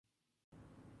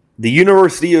The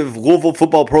University of Louisville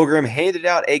football program handed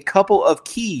out a couple of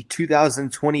key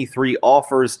 2023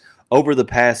 offers over the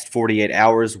past 48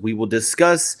 hours. We will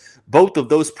discuss both of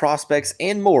those prospects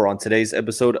and more on today's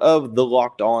episode of the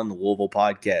Locked On Louisville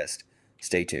podcast.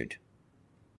 Stay tuned.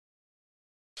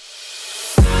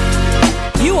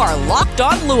 You are Locked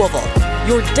On Louisville,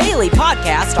 your daily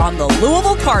podcast on the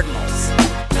Louisville Cardinals.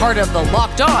 Part of the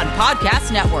Locked On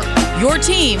Podcast Network, your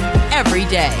team every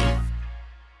day.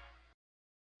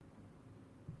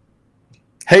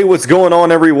 Hey, what's going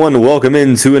on, everyone? Welcome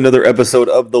into another episode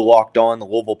of the Locked On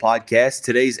Louisville podcast.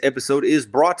 Today's episode is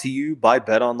brought to you by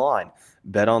BetOnline.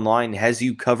 BetOnline has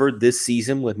you covered this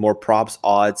season with more props,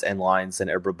 odds, and lines than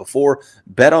ever before.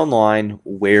 BetOnline,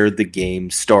 where the game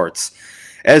starts.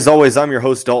 As always, I'm your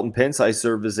host, Dalton Pence. I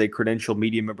serve as a credentialed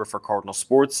media member for Cardinal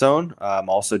Sports Zone.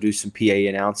 Also do some PA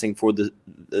announcing for the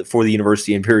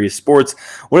University and various sports.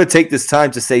 I want to take this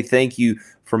time to say thank you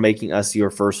for making us your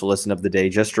first listen of the day.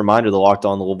 Just a reminder, the Locked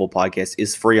On Louisville podcast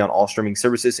is free on all streaming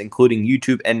services, including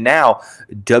YouTube and now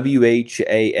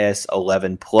WHAS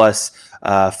 11 plus.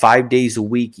 5 days a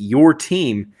week, your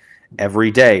team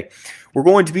every day. We're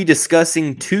going to be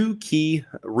discussing two key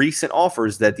recent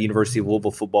offers that the University of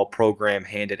Louisville football program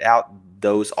handed out.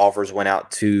 Those offers went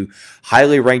out to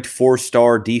highly ranked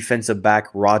 4-star defensive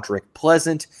back Rodrick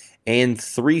Pleasant and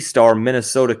 3-star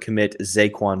Minnesota commit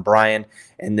Zaquan Bryan.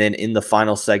 And then in the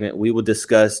final segment, we will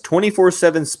discuss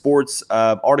 24/7 Sports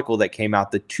article that came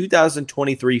out, the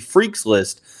 2023 Freaks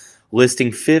List,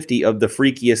 listing 50 of the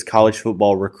freakiest college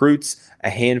football recruits. A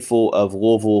handful of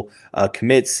Louisville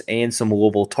commits and some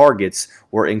Louisville targets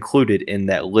were included in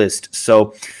that list.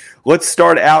 So let's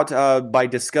start out by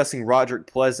discussing Rodrick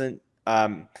Pleasant.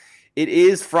 It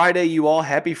is Friday, you all.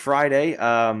 Happy Friday.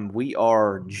 We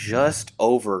are just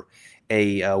over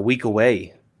a week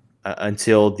away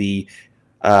until the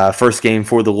first game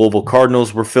for the Louisville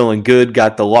Cardinals. We're feeling good.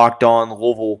 Got the Locked On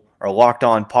Louisville or Locked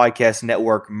On Podcast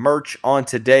Network merch on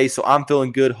today, so I'm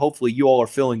feeling good. Hopefully you all are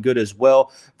feeling good as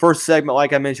well. First segment,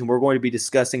 like I mentioned, we're going to be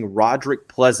discussing Rodrick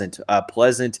Pleasant.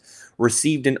 Pleasant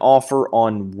received an offer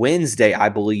on Wednesday, I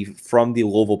believe, from the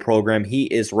Louisville program. He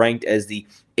is ranked as the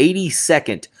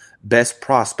 82nd best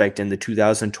prospect in the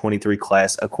 2023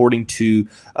 class, according to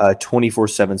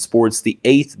 24/7 Sports, the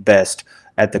 8th best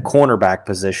at the cornerback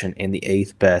position and the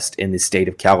 8th best in the state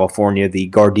of California. The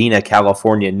Gardena,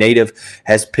 California native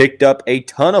has picked up a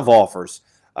ton of offers,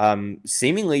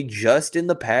 seemingly just in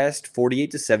the past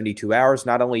 48 to 72 hours.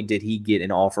 Not only did he get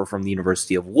an offer from the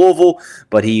University of Louisville,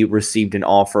 but he received an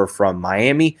offer from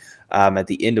Miami at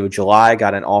the end of July,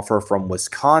 got an offer from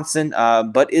Wisconsin,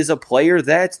 but is a player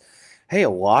that, hey, a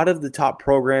lot of the top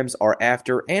programs are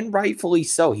after, and rightfully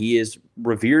so. He is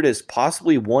revered as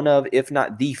possibly one of, if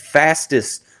not the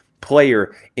fastest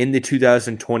player in the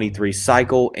 2023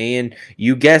 cycle. And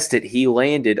you guessed it, he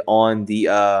landed on the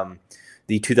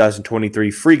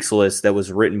 2023 Freaks List that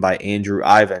was written by Andrew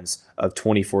Ivins of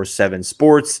 24/7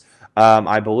 Sports.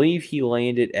 I believe he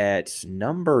landed at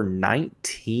number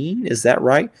 19. Is that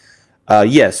right?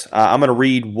 Yes. I'm going to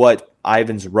read what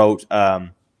Ivins wrote.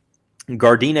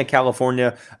 Gardena,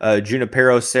 California,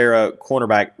 Junipero Serra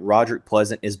cornerback Rodrick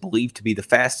Pleasant is believed to be the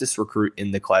fastest recruit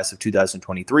in the class of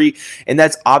 2023, and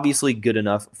that's obviously good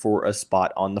enough for a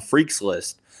spot on the Freaks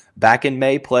List. Back in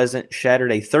May, Pleasant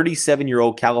shattered a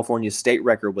 37-year-old California state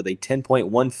record with a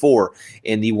 10.14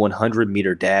 in the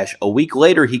 100-meter dash. A week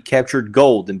later, he captured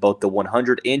gold in both the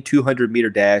 100 and 200-meter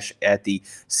dash at the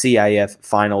CIF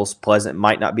finals. Pleasant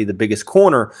might not be the biggest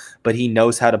corner, but he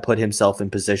knows how to put himself in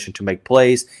position to make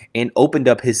plays and opened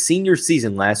up his senior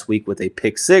season last week with a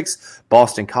pick six.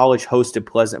 Boston College hosted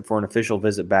Pleasant for an official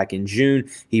visit back in June.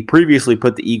 He previously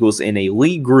put the Eagles in a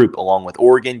league group along with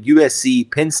Oregon, USC,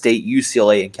 Penn State,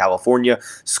 UCLA, and California.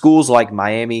 Schools like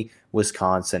Miami,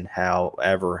 Wisconsin,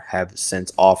 however, have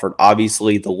since offered.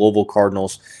 Obviously, the Louisville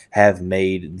Cardinals have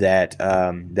made that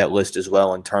list as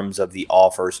well in terms of the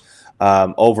offers.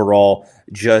 Overall,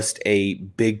 just a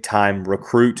big-time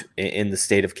recruit in the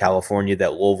state of California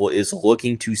that Louisville is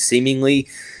looking to seemingly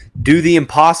do the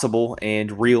impossible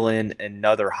and reel in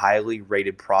another highly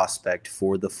rated prospect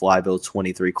for the Flyville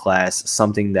 23 class,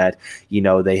 something that,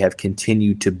 they have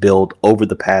continued to build over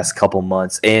the past couple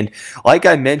months. And like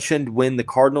I mentioned, when the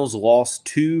Cardinals lost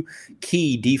two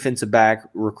key defensive back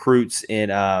recruits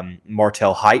in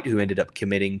Martell Height, who ended up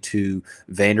committing to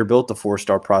Vanderbilt, the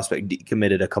 4-star prospect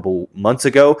committed a couple months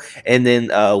ago, and then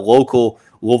local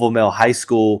Louisville Male High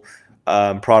School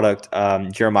product,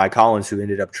 Jeremiah Collins, who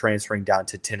ended up transferring down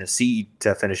to Tennessee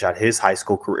to finish out his high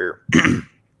school career.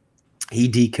 He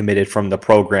decommitted from the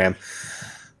program.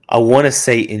 I want to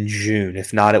say in June.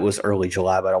 If not, it was early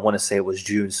July, but I want to say it was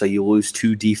June. So you lose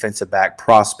 2 defensive back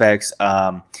prospects.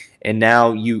 And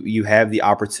now you have the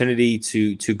opportunity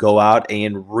to go out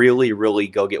and really, really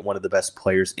go get one of the best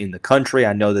players in the country.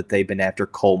 I know that they've been after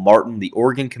Cole Martin, the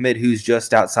Oregon commit, who's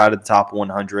just outside of the top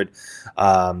 100.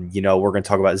 We're going to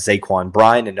talk about Zaquan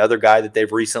Bryan, another guy that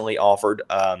they've recently offered,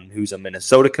 who's a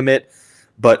Minnesota commit.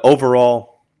 But overall,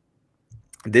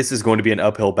 this is going to be an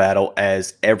uphill battle,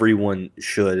 as everyone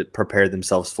should prepare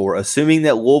themselves for. Assuming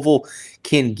that Louisville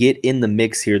can get in the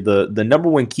mix here, the number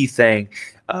one key thing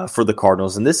for the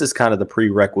Cardinals, and this is kind of the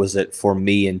prerequisite for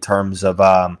me in terms of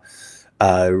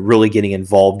really getting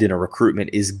involved in a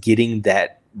recruitment, is getting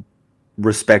that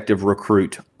respective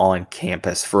recruit on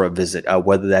campus for a visit,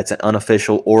 whether that's an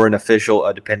unofficial or an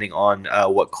official, depending on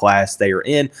what class they are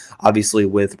in. Obviously,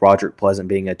 with Rodrick Pleasant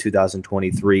being a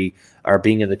 2023 or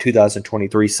being in the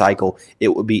 2023 cycle, it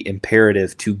would be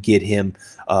imperative to get him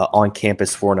on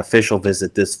campus for an official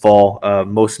visit this fall.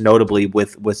 Most notably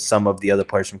with some of the other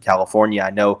players from California,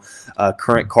 I know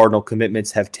current Cardinal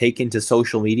commitments have taken to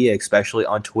social media, especially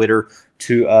on Twitter,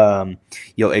 to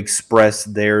express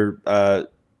their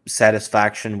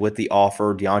satisfaction with the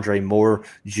offer. DeAndre Moore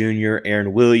Jr.,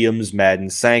 Aaron Williams, Madden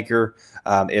Sanker.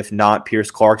 If not,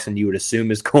 Pierce Clarkson, you would assume,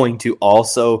 is going to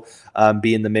also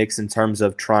be in the mix in terms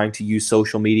of trying to use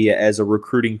social media as a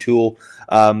recruiting tool.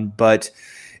 But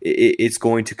it's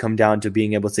going to come down to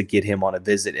being able to get him on a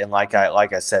visit. And like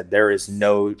I said, there is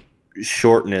no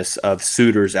shortness of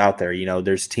suitors out there.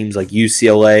 There's teams like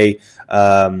UCLA,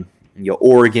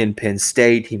 Oregon, Penn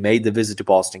State. He made the visit to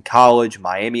Boston College.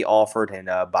 Miami offered, and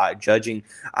by judging,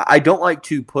 I don't like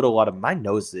to put a lot of my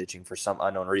nose is itching for some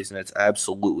unknown reason. It's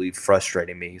absolutely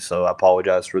frustrating me. So I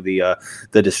apologize for the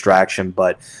distraction.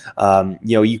 But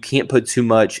you can't put too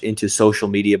much into social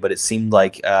media. But it seemed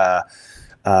like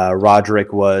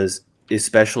Rodrick was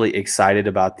especially excited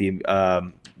about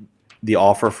the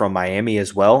offer from Miami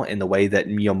as well, in the way that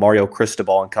Mario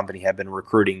Cristobal and company have been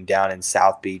recruiting down in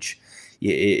South Beach.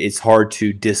 It's hard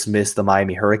to dismiss the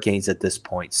Miami Hurricanes at this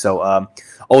point. So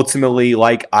ultimately,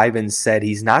 like Ivan said,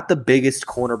 he's not the biggest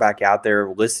cornerback out there,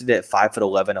 listed at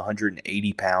 5'11",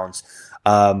 180 pounds,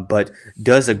 but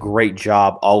does a great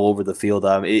job all over the field.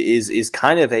 Is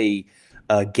kind of a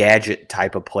gadget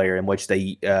type of player, in which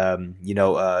they,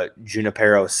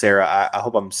 Junipero Serra, I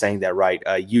hope I'm saying that right,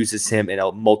 uses him in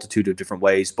a multitude of different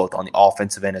ways, both on the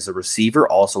offensive end as a receiver,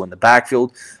 also in the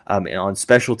backfield, and on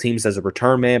special teams as a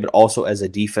return man, but also as a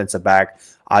defensive back,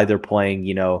 either playing,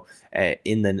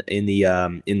 in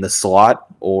the slot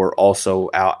or also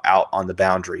out on the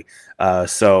boundary.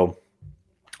 So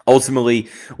ultimately,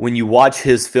 when you watch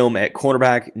his film at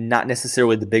cornerback, not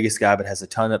necessarily the biggest guy, but has a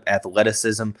ton of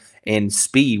athleticism and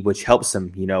speed, which helps him,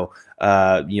 being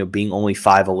only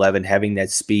 5'11", having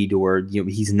that speed to where,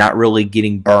 he's not really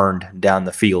getting burned down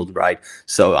the field, right?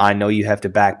 So I know you have to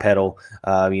backpedal.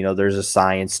 There's a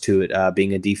science to it,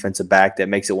 being a defensive back, that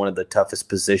makes it one of the toughest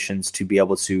positions to be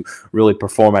able to really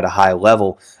perform at a high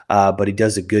level. But he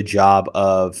does a good job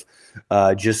of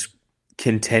just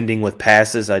contending with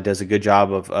passes. Does a good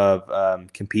job of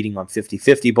competing on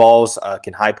 50-50 balls,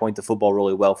 can high point the football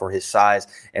really well for his size.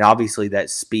 And obviously that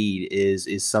speed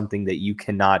is something that you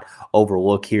cannot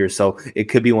overlook here. So it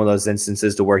could be one of those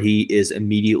instances to where he is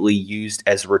immediately used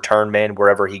as a return man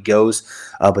wherever he goes.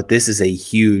 But this is a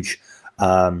huge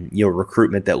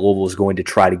recruitment that Louisville is going to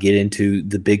try to get into.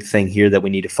 The big thing here that we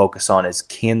need to focus on is,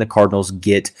 can the Cardinals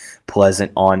get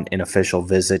Pleasant on an official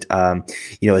visit?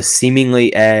 As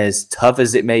seemingly as tough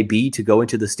as it may be to go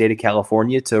into the state of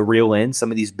California to reel in some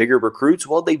of these bigger recruits,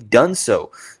 well, they've done so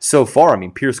far. I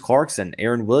mean, Pierce Clarkson,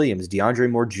 Aaron Williams,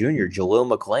 DeAndre Moore Jr., Jaleel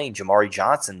McClain, Jamari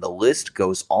Johnson, the list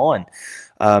goes on.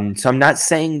 So I'm not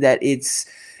saying that it's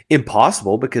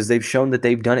impossible, because they've shown that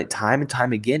they've done it time and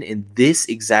time again in this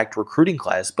exact recruiting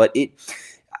class. But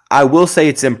I will say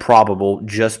it's improbable,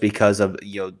 just because of,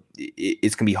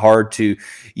 it's going to be hard to,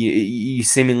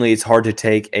 seemingly it's hard to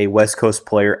take a West Coast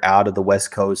player out of the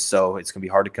West Coast. So it's going to be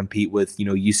hard to compete with,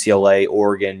 UCLA,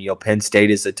 Oregon, Penn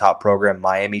State is a top program,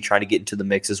 Miami trying to get into the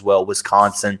mix as well,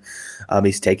 Wisconsin.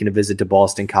 He's taking a visit to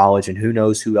Boston College, and who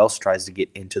knows who else tries to get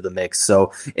into the mix.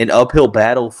 So an uphill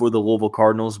battle for the Louisville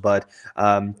Cardinals, but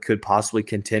could possibly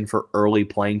contend for early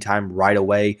playing time right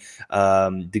away.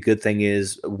 The good thing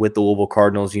is with the Louisville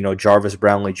Cardinals, Jarvis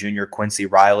Brownlee Jr., Quincy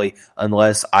Riley,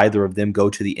 unless either of them go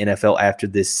to the NFL after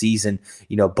this season,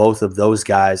 both of those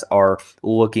guys are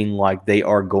looking like they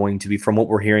are going to be, from what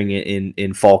we're hearing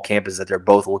in fall camp, is that they're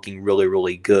both looking really,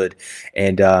 really good.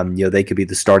 And, they could be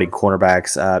the starting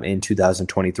cornerbacks in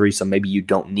 2023. So maybe you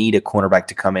don't need a cornerback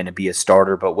to come in and be a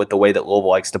starter, but with the way that Louisville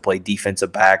likes to play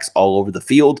defensive backs all over the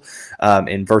field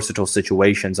in versatile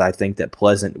situations, I think that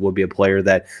Pleasant will be a player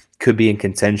that could be in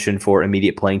contention for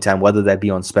immediate playing time, whether that be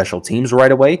on special teams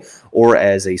right away or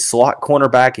as a slot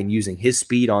cornerback and using his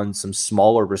speed on some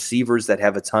smaller receivers that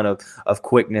have a ton of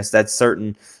quickness. That's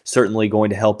certainly going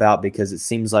to help out, because it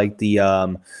seems like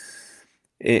the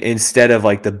instead of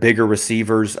like the bigger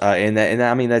receivers, and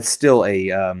I mean that's still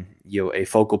a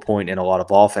focal point in a lot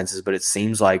of offenses, but it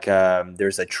seems like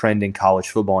there's a trend in college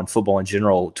football and football in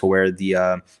general to where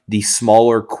the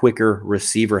smaller, quicker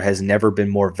receiver has never been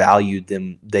more valued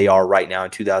than they are right now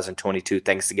in 2022,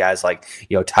 thanks to guys like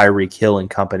Tyreek Hill and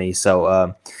company.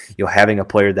 So having a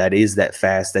player that is that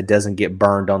fast, that doesn't get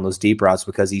burned on those deep routes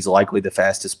because he's likely the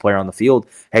fastest player on the field,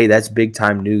 hey, that's big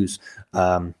time news.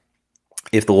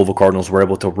 If the Louisville Cardinals were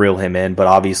able to reel him in, but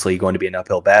obviously going to be an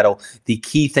uphill battle. The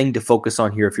key thing to focus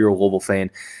on here, if you're a Louisville fan,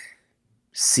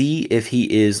 see if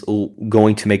he is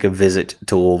going to make a visit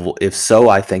to Louisville. If so,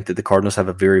 I think that the Cardinals have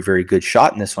a very, very good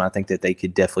shot in this one. I think that they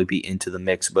could definitely be into the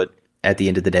mix, but at the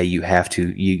end of the day, you have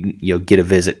to get a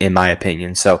visit, in my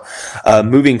opinion. So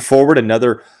moving forward,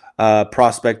 another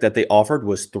prospect that they offered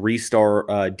was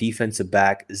three-star defensive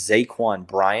back Zaquan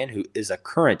Bryan, who is a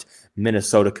current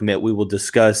Minnesota commit. We will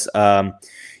discuss,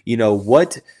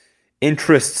 what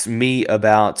interests me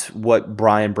about what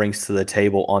Bryan brings to the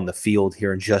table on the field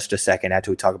here in just a second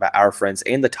after we talk about our friends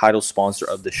and the title sponsor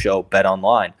of the show,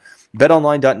 BetOnline.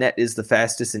 BetOnline.net is the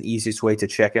fastest and easiest way to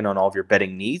check in on all of your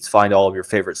betting needs. Find all of your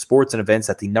favorite sports and events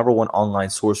at the #1 online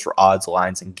source for odds,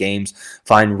 lines, and games.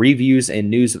 Find reviews and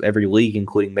news of every league,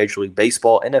 including Major League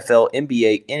Baseball, NFL,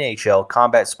 NBA, NHL,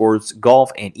 combat sports,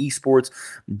 golf, and esports.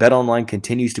 BetOnline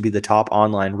continues to be the top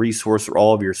online resource for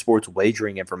all of your sports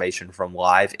wagering information, from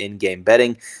live in-game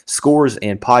betting, scores,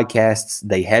 and podcasts.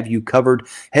 They have you covered.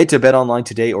 Head to BetOnline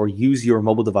today or use your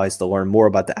mobile device to learn more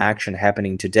about the action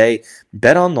happening today.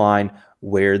 BetOnline,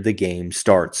 where the game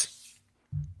starts.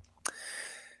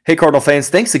 Hey, Cardinal fans,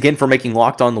 thanks again for making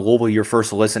Locked On Louisville your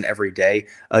first listen every day.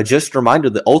 Just a reminder,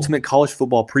 the Ultimate College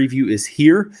Football Preview is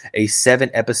here, a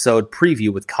 7-episode preview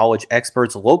with college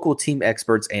experts, local team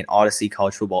experts, and Odyssey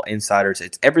College Football insiders.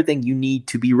 It's everything you need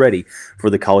to be ready for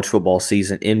the college football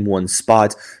season in one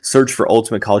spot. Search for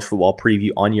Ultimate College Football Preview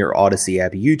on your Odyssey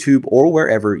app, YouTube, or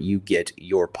wherever you get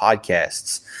your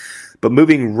podcasts. But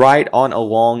moving right on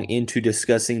along into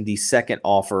discussing the second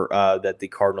offer that the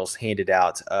Cardinals handed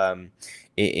out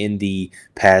in the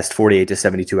past 48 to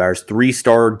 72 hours.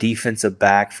 3-star defensive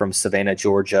back from Savannah,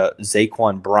 Georgia,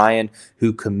 Zaquan Bryan,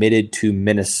 who committed to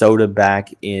Minnesota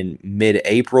back in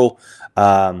mid-April.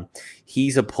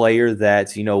 He's a player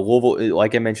that, Louisville,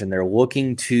 like I mentioned, they're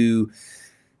looking to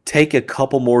take a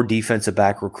couple more defensive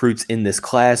back recruits in this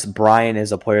class. Bryan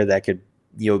is a player that could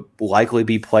likely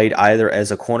be played either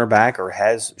as a cornerback or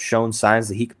has shown signs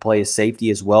that he could play as safety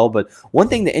as well. But one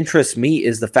thing that interests me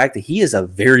is the fact that he is a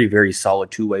very, very solid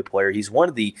two-way player. He's one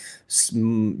of the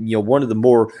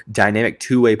more dynamic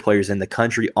two-way players in the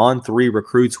country on 3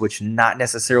 recruits, which not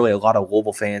necessarily a lot of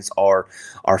Louisville fans are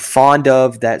fond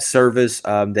of that service.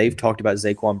 They've talked about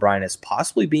Zaquan Bryan as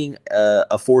possibly being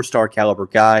a 4-star caliber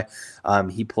guy.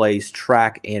 He plays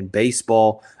track and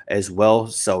baseball as well,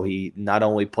 so he not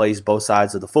only plays both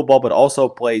sides of the football, but also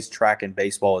plays track and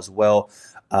baseball as well.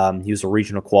 He was a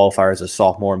regional qualifier as a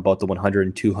sophomore in both the 100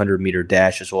 and 200 meter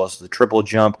dash, as well as the triple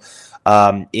jump.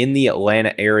 In the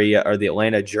Atlanta area, or the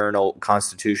Atlanta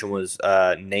Journal-Constitution was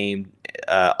named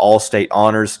All-State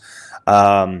Honors.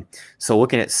 So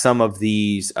looking at some of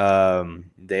these,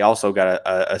 they also got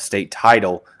a state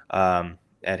title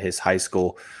at his high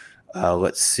school.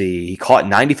 Let's see. He caught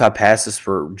 95 passes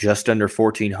for just under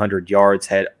 1,400 yards,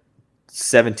 had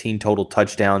 17 total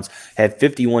touchdowns, had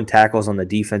 51 tackles on the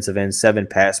defensive end, 7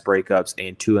 pass breakups,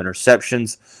 and 2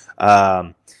 interceptions.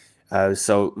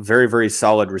 So very, very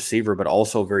solid receiver, but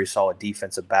also very solid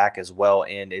defensive back as well.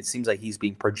 And it seems like he's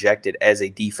being projected as a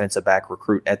defensive back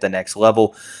recruit at the next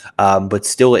level. But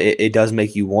still, it does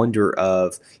make you wonder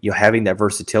of having that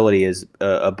versatility as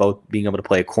both being able to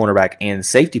play a cornerback and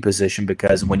safety position,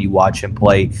 because when you watch him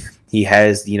play, he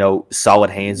has, solid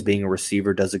hands being a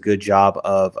receiver, does a good job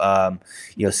of,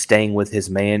 staying with his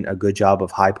man, a good job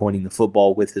of high pointing the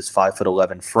football with his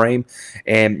 5'11" frame,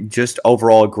 and just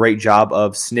overall a great job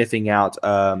of sniffing out,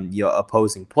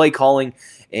 opposing play calling,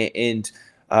 and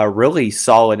really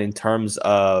solid in terms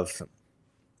of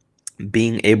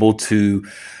being able to,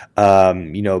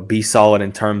 be solid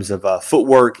in terms of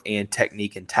footwork and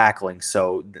technique and tackling.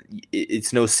 So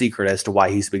it's no secret as to why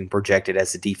he's being projected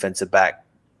as a defensive back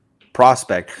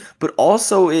prospect. But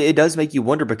also it does make you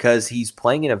wonder because he's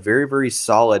playing in a very, very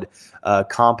solid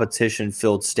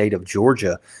competition-filled state of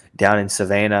Georgia down in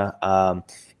Savannah.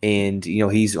 And,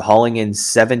 he's hauling in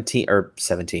 17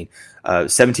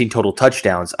 total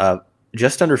touchdowns,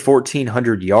 just under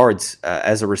 1,400 yards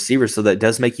as a receiver. So that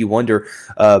does make you wonder,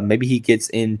 maybe he gets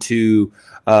into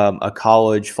a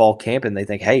college fall camp and they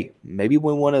think, hey, maybe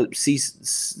we want to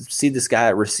see this guy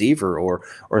at receiver or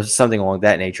something along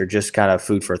that nature, just kind of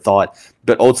food for thought.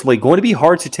 But ultimately going to be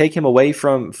hard to take him away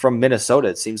from Minnesota.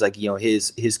 It seems like,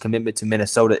 his commitment to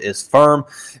Minnesota is firm.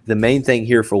 The main thing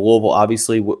here for Louisville,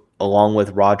 obviously, along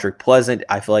with Rodrick Pleasant,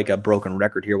 I feel like a broken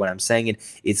record here when I'm saying it.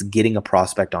 It's getting a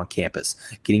prospect on campus,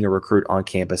 getting a recruit on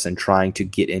campus, and trying to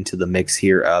get into the mix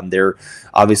here.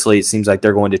 Obviously, it seems like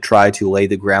they're going to try to lay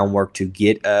the groundwork to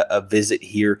get a visit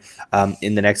here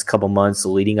in the next couple months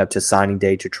leading up to signing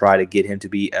day to try to get him to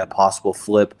be a possible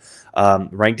flip.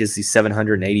 Ranked as the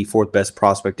 784th best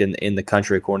prospect in the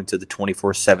country according to the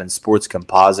 24/7 Sports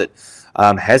Composite.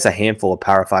 Has a handful of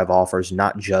Power 5 offers,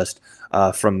 not just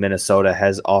from Minnesota,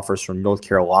 has offers from North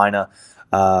Carolina,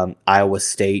 Iowa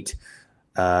State,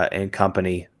 and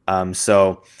company.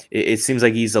 So it seems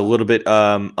like he's a little bit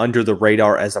under the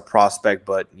radar as a prospect,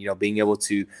 but being able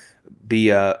to be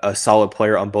a solid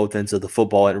player on both ends of the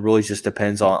football, it really just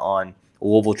depends on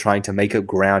Louisville trying to make up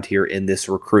ground here in this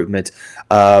recruitment.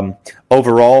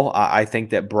 Overall, I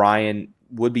think that Bryan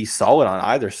would be solid on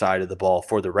either side of the ball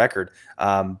for the record.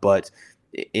 But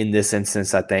in this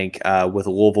instance, I think with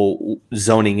Louisville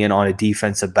zoning in on a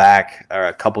defensive back or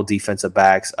a couple defensive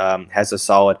backs, has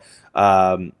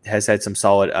had some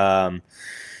solid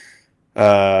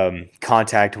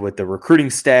contact with the recruiting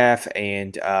staff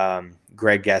and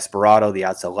Greg Gasparato, the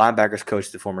outside linebackers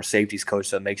coach, the former safeties coach.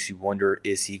 So it makes you wonder,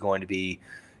 is he going to be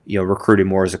recruited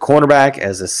more as a cornerback,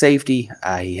 as a safety?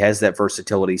 He has that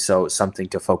versatility, so something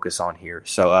to focus on here.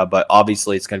 So, but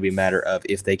obviously it's going to be a matter of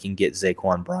if they can get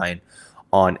Zaquan Bryan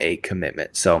on a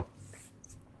commitment. So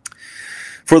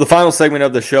for the final segment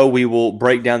of the show, we will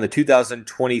break down the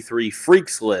 2023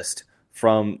 Freaks list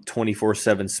from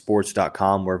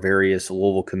 247sports.com, where various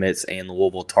Louisville commits and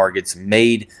Louisville targets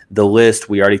made the list.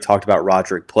 We already talked about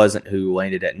Rodrick Pleasant, who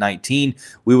landed at 19.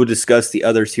 We will discuss the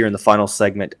others here in the final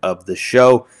segment of the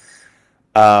show.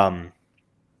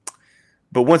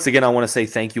 But once again, I want to say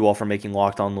thank you all for making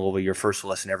Locked On Louisville your first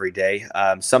listen every day.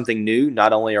 Something new,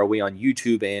 not only are we on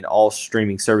YouTube and all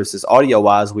streaming services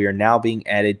audio-wise, we are now being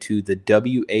added to the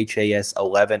WHAS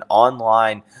 11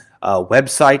 online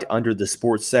website under the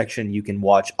sports section. You can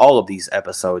watch all of these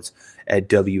episodes at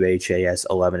WHAS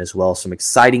 11 as well. Some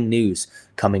exciting news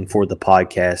coming for the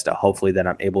podcast, hopefully that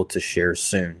I'm able to share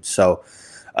soon. So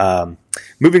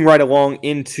moving right along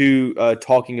into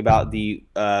talking about the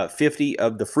 50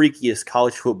 of the freakiest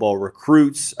college football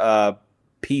recruits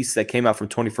piece that came out from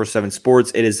 24/7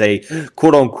 Sports. It is a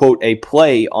quote-unquote a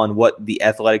play on what the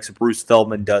Athletics' Bruce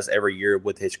Feldman does every year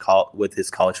with his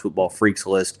college football freaks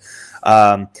list.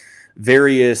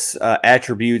 Various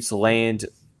attributes land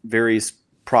various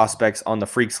prospects on the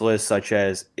freaks list, such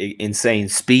as insane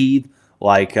speed,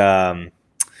 like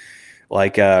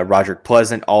Rodrick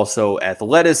Pleasant, also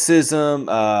athleticism,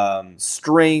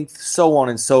 strength, so on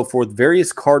and so forth.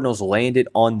 Various Cardinals landed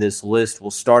on this list.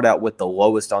 We'll start out with the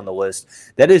lowest on the list.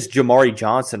 That is Jamari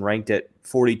Johnson, ranked at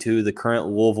 42, the current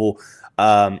Louisville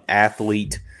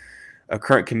athlete, a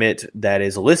current commit that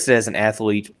is listed as an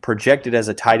athlete, projected as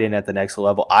a tight end at the next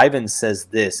level. Ivan says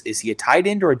this: is he a tight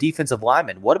end or a defensive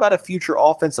lineman? What about a future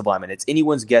offensive lineman? It's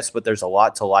anyone's guess, but there's a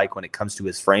lot to like when it comes to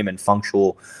his frame and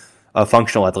functional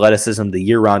athleticism. The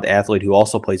year-round athlete who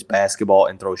also plays basketball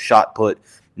and throws shot put,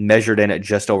 measured in at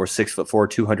just over 6'4",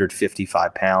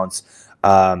 255 pounds.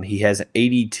 He has an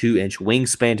 82-inch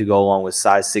wingspan to go along with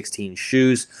size 16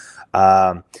 shoes.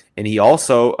 And he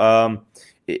also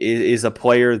is a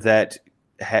player that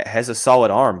has a solid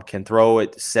arm, can throw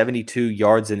it 72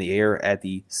 yards in the air at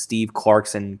the Steve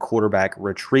Clarkson quarterback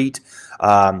retreat.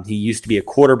 He used to be a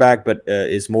quarterback, but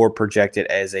is more projected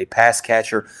as a pass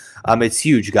catcher. It's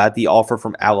huge. Got the offer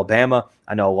from Alabama.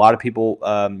 I know a lot of people,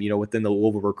 within the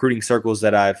Louisville recruiting circles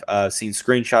that I've seen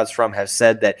screenshots from have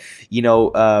said that, you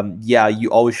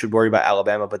always should worry about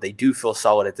Alabama, but they do feel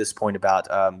solid at this point about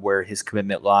where his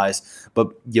commitment lies.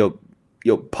 But,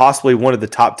 possibly one of the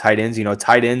top tight ends.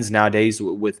 Tight ends nowadays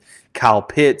with Kyle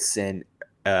Pitts and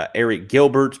Eric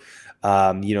Gilbert.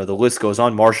 The list goes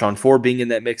on. Marshawn Ford being in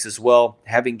that mix as well.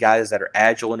 Having guys that are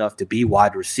agile enough to be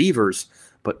wide receivers,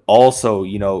 but also,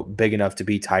 big enough to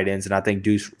be tight ends. And I think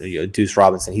Deuce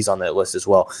Robinson, he's on that list as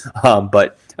well.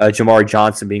 But Jamari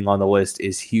Johnson being on the list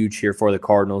is huge here for the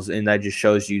Cardinals, and that just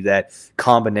shows you that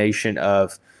combination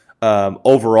of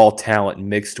overall talent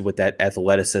mixed with that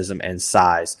athleticism and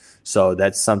size. So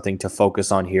that's something to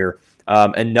focus on here.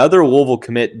 Another Louisville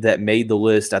commit that made the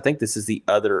list, I think this is the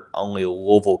only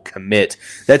Louisville commit.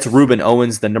 That's Ruben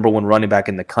Owens, the number 1 running back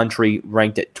in the country,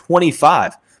 ranked at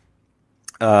 25.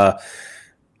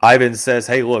 Ivan says,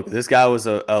 hey, look, this guy was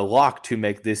a lock to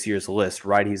make this year's list,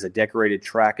 right? He's a decorated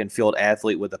track and field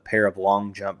athlete with a pair of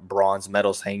long jump bronze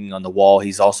medals hanging on the wall.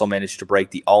 He's also managed to break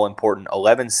the all-important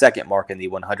 11-second mark in the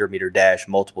 100-meter dash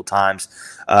multiple times.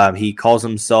 He calls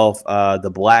himself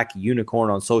the Black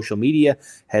Unicorn on social media,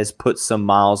 has put some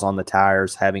miles on the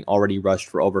tires, having already rushed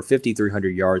for over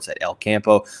 5,300 yards at El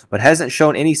Campo, but hasn't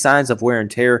shown any signs of wear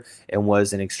and tear and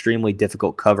was an extremely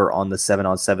difficult cover on the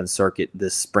 7-on-7 circuit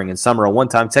this spring and summer. A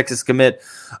one-time Texas commit,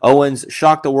 Owens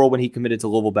shocked the world when he committed to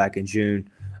Louisville back in June.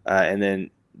 And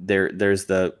then there's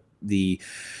the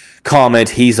comment,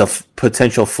 he's a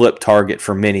potential flip target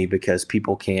for many because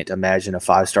people can't imagine a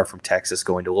 5-star from Texas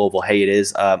going to Louisville. Hey, it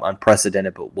is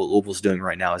unprecedented, but what Louisville's doing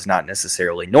right now is not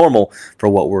necessarily normal for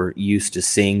what we're used to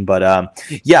seeing. But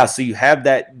so you have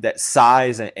that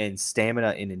size and stamina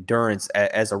and endurance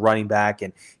as a running back,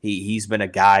 and he's been a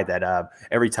guy that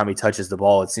every time he touches the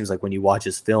ball, it seems like when you watch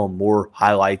his film, more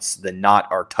highlights than not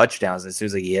are touchdowns. It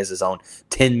seems like he has his own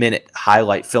 10-minute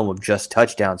highlight film of just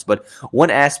touchdowns. But one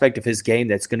aspect of his game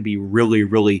that's going to be really,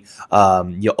 really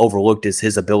overlooked is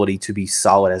his ability to be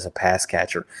solid as a pass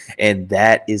catcher. And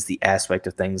that is the aspect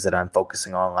of things that I'm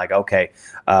focusing on. Like, okay,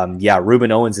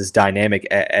 Ruben Owens is dynamic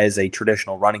as a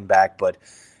traditional running back, but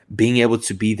being able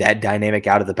to be that dynamic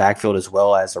out of the backfield as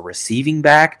well as a receiving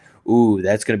back,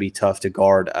 that's going to be tough to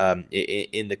guard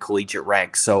in the collegiate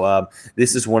ranks. So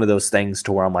this is one of those things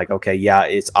to where I'm like, okay,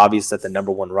 it's obvious that the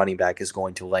number 1 running back is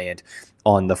going to land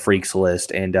on the Freaks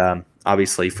list, and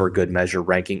obviously for good measure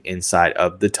ranking inside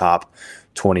of the top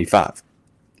 25.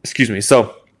 Excuse me.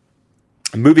 So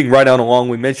moving right on along,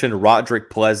 we mentioned Rodrick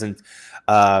Pleasant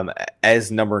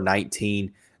as number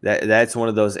 19. That's one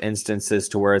of those instances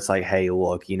to where it's like, hey,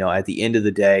 look, at the end of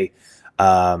the day,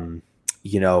 having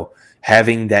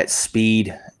that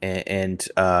speed and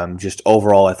just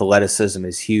overall athleticism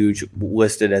is huge.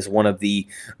 Listed as one of the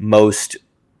most,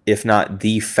 if not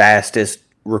the fastest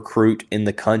recruit in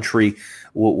the country,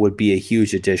 would be a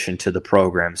huge addition to the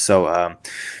program. So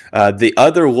the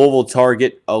other Louisville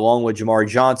target, along with Jamari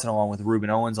Johnson, along with Ruben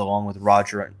Owens, along with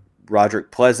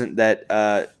Rodrick Pleasant,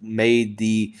 that made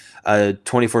the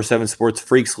 24/7 Sports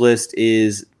Freaks list,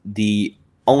 is the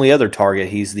only other target.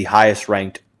 He's the highest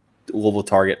ranked Louisville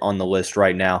target on the list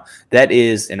right now. That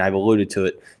is, and I've alluded to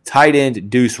it, tight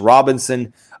end Deuce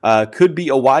Robinson. Could be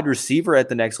a wide receiver at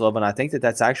the next level, and I think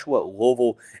that's actually what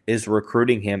Louisville is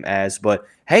recruiting him as. But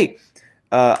hey,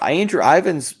 Andrew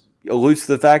Ivins alludes to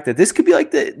the fact that this could be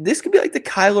like the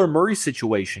Kyler Murray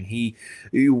situation. He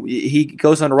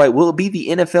goes on to write, will it be the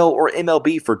NFL or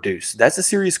MLB for Deuce? That's a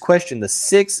serious question. The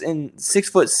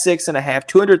 6'6.5",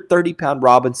 230-pound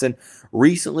Robinson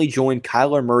recently joined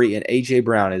Kyler Murray and A.J.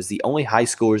 Brown as the only high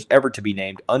schoolers ever to be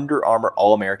named Under Armour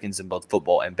All-Americans in both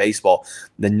football and baseball.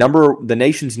 The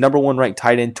nation's number 1 ranked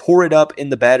tight end tore it up in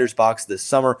the batter's box this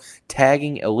summer,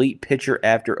 tagging elite pitcher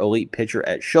after elite pitcher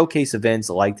at showcase events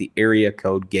like the Area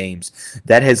Code Games.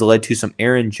 That has led to some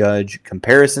Aaron Judge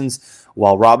comparisons.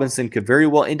 While Robinson could very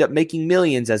well end up making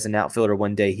millions as an outfielder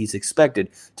one day, he's expected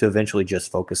to eventually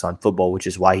just focus on football, which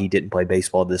is why he didn't play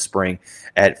baseball this spring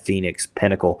at Phoenix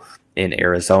Pinnacle in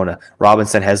Arizona.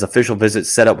 Robinson has official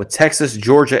visits set up with Texas,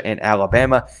 Georgia, and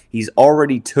Alabama. He's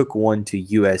already took one to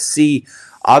USC.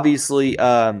 Obviously,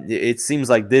 it seems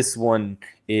like this one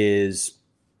is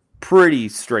pretty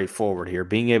straightforward here.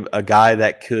 Being a guy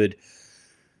that could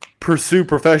pursue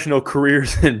professional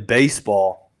careers in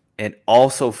baseball and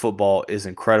also football is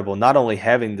incredible. Not only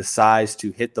having the size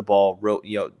to hit the ball,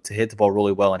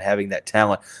 really well and having that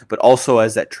talent, but also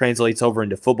as that translates over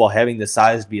into football, having the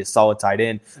size to be a solid tight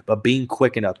end, but being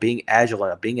quick enough, being agile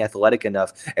enough, being athletic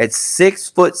enough at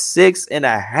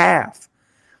 6'6.5"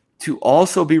 to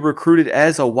also be recruited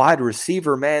as a wide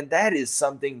receiver. Man, that is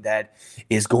something that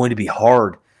is going to be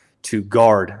hard to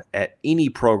guard at any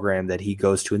program that he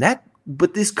goes to.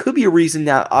 But this could be a reason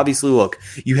now. Obviously, look,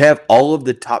 you have all of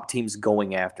the top teams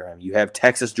going after him. You have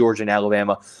Texas, Georgia, and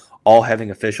Alabama all having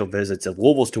official visits. If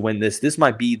Louisville's to win this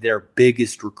might be their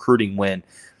biggest recruiting win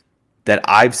that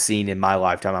I've seen in my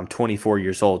lifetime. I'm 24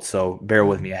 years old, so bear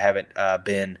with me. I haven't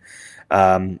been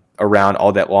around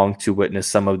all that long to witness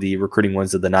some of the recruiting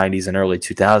wins of the 90s and early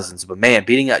 2000s. But, man,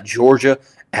 beating out Georgia,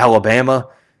 Alabama,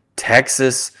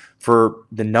 Texas for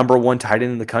the number one tight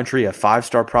end in the country, a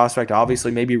 5-star prospect.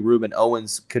 Obviously, maybe Reuben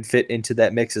Owens could fit into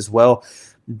that mix as well.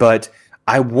 But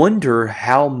I wonder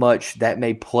how much that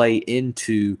may play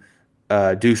into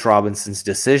Deuce Robinson's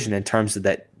decision in terms of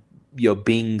that,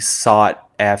 being sought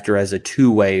after as a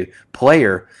two-way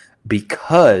player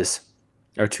two-sport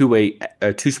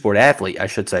athlete, I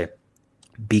should say,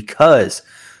 because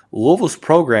Louisville's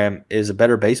program is a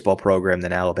better baseball program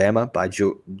than Alabama,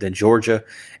 than Georgia,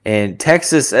 and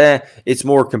Texas. It's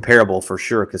more comparable for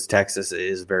sure because Texas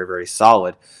is very, very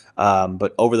solid.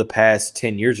 But over the past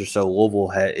 10 years or so, Louisville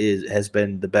has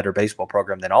been the better baseball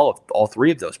program than all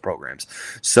three of those programs.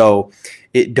 So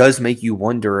it does make you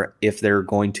wonder if they're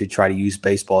going to try to use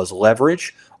baseball as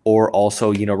leverage, or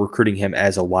also, recruiting him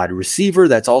as a wide receiver.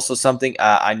 That's also something.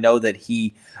 I know that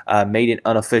he made an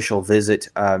unofficial visit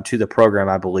to the program,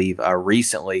 I believe,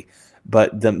 recently.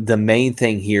 But the main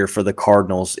thing here for the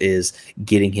Cardinals is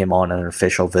getting him on an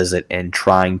official visit and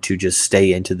trying to just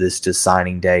stay into this to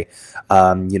signing day.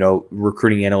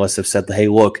 Recruiting analysts have said that, hey,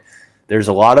 look, there's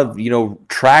a lot of,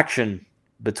 traction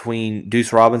between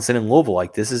Deuce Robinson and Louisville.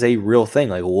 Like, this is a real thing.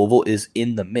 Like, Louisville is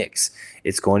in the mix.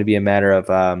 It's going to be a matter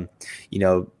of,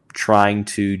 trying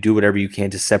to do whatever you can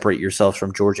to separate yourselves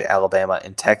from Georgia, Alabama,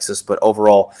 and Texas. But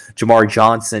overall, Jamar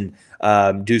Johnson,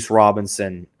 Deuce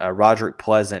Robinson, Rodrick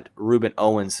Pleasant, Reuben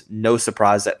Owens, no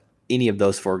surprise that any of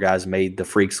those four guys made the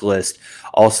Freaks list.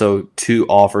 Also, 2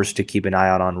 offers to keep an eye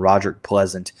out on, Rodrick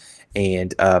Pleasant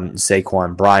and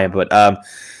Zaquan Bryan. But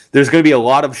there's going to be a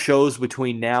lot of shows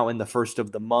between now and the first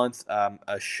of the month.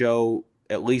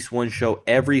 At least one show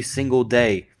every single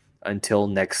day until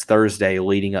next Thursday,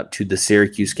 leading up to the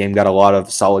Syracuse game. Got a lot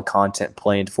of solid content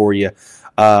planned for you.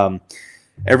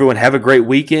 Everyone have a great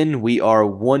weekend. We are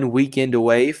 1 weekend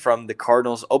away from the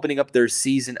Cardinals opening up their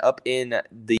season up in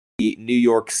the New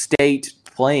York State,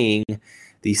 playing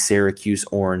the Syracuse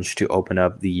Orange to open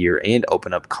up the year and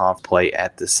open up conf play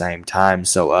at the same time.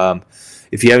 So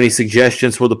if you have any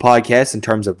suggestions for the podcast in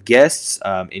terms of guests,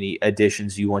 any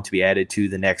additions you want to be added to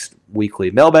the next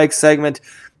weekly mailbag segment,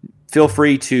 feel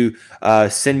free to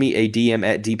send me a DM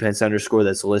at @dpence_.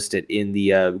 That's listed in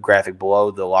the graphic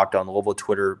below. The Locked On Louisville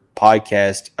Twitter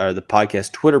podcast, or the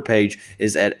podcast Twitter page,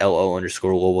 is at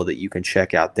 @LO_Louisville that you can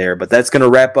check out there. But that's going to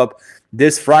wrap up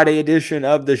this Friday edition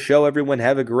of the show. Everyone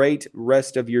have a great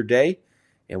rest of your day,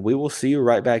 and we will see you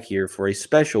right back here for a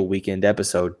special weekend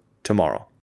episode tomorrow.